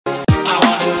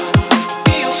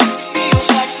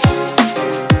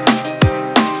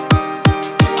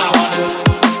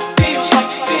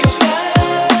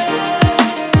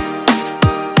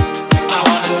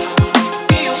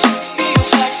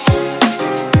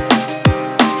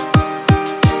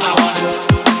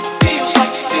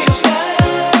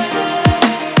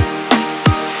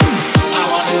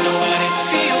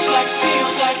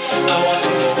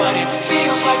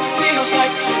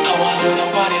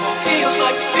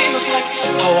feels like.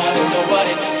 I wanna know what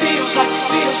it feels like,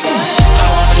 feels like. I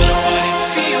wanna know what it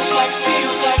feels like,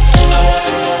 feels like. I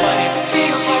wanna know what it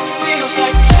feels like, feels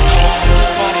like. I wanna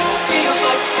know what it feels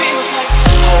like, feels like.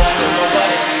 I wanna know what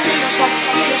it feels like,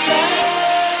 feels like.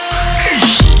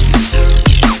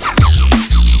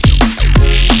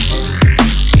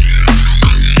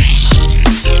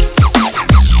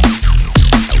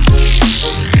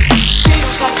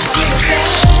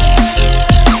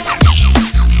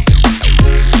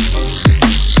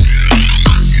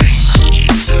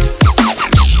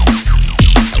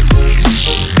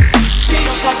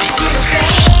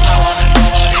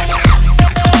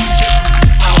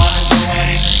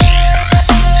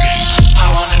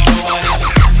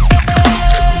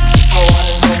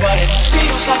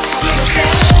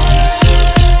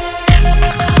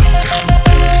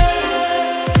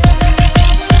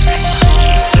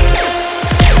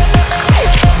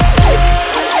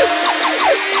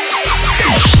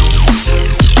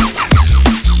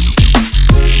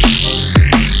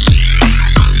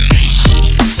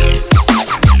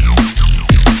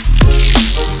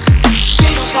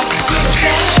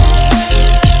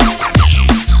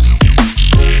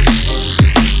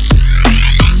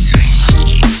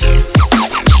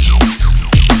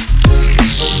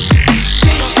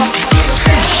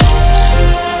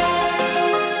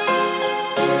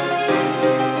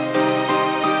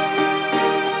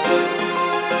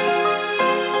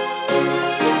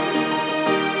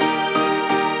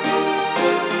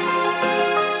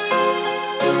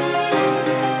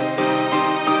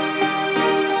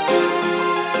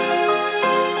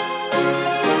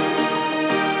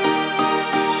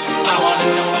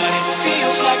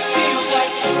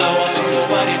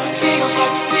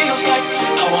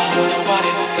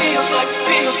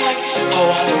 Feels like. I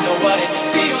wanna know what it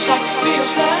feels like,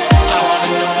 feels like. I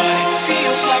wanna know what it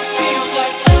feels like, feels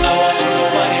like. I wanna know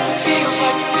what it feels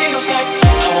like, feels like.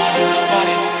 I wanna know what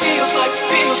it feels like,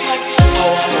 feels like. I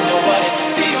wanna know what it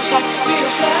feels like,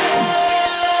 feels like.